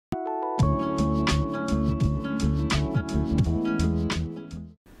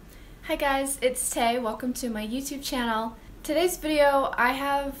Hi guys, it's Tay. Welcome to my YouTube channel. Today's video, I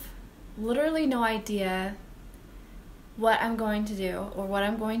have literally no idea what I'm going to do or what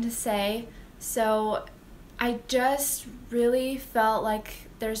I'm going to say, so I just really felt like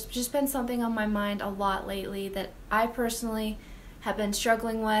there's just been something on my mind a lot lately that I personally have been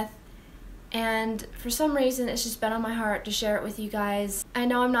struggling with, and for some reason it's just been on my heart to share it with you guys. I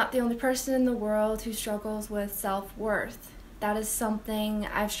know I'm not the only person in the world who struggles with self-worth. That is something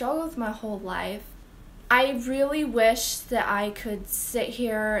I've struggled with my whole life. I really wish that I could sit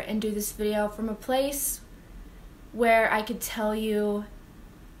here and do this video from a place where I could tell you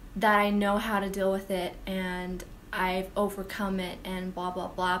that I know how to deal with it and I've overcome it and blah blah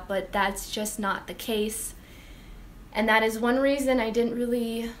blah, but that's just not the case. And that is one reason I didn't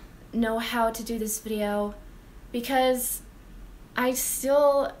really know how to do this video, because I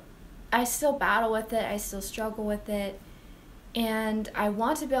still battle with it, I still struggle with it. And I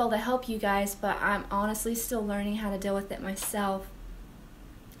want to be able to help you guys, but I'm honestly still learning how to deal with it myself.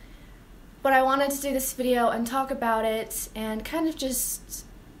 But I wanted to do this video and talk about it and kind of just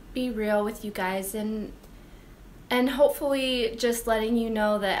be real with you guys, and hopefully just letting you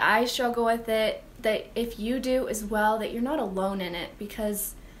know that I struggle with it, that if you do as well, that you're not alone in it,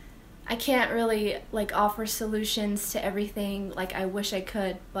 because I can't really offer solutions to everything like I wish I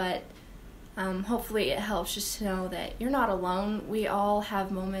could, but hopefully it helps just to know that you're not alone. We all have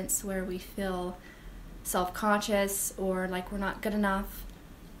moments where we feel self-conscious or like we're not good enough.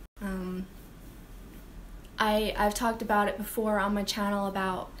 I've talked about it before on my channel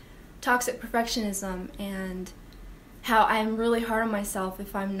about toxic perfectionism and how I'm really hard on myself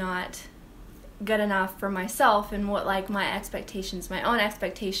if I'm not good enough for myself, and what my expectations, my own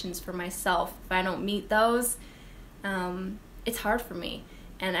expectations for myself, if I don't meet those, it's hard for me.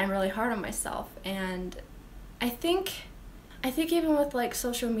 And I'm really hard on myself. And I think even with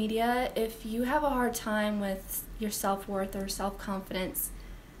social media, if you have a hard time with your self-worth or self-confidence,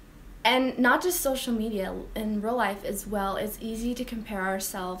 and not just social media, in real life as well, it's easy to compare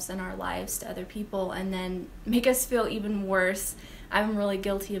ourselves and our lives to other people and then make us feel even worse. I'm really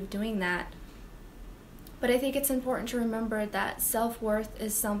guilty of doing that. But I think it's important to remember that self-worth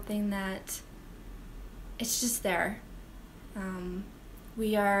is something that it's just there.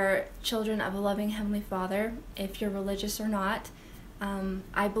 We are children of a loving Heavenly Father, if you're religious or not.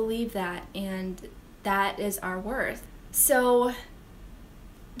 I believe that, and that is our worth. So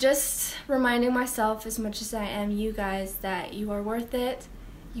just reminding myself as much as I am you guys that you are worth it,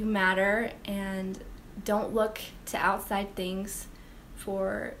 you matter, and don't look to outside things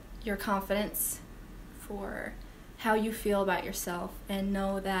for your confidence, for how you feel about yourself, and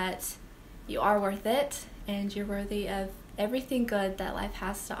know that you are worth it and you're worthy of everything good that life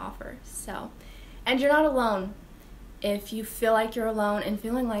has to offer. So, and you're not alone. If you feel like you're alone and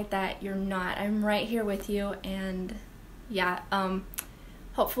feeling like that, you're not. I'm right here with you, and yeah,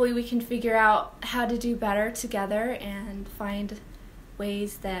 hopefully we can figure out how to do better together and find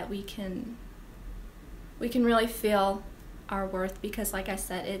ways that we can really feel our worth, because like I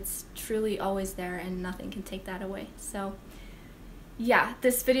said, it's truly always there and nothing can take that away. So yeah,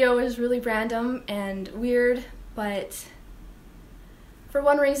 this video was really random and weird, but for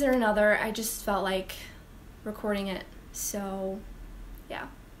one reason or another, I just felt like recording it. So yeah,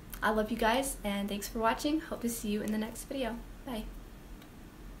 I love you guys, and thanks for watching. Hope to see you in the next video. Bye.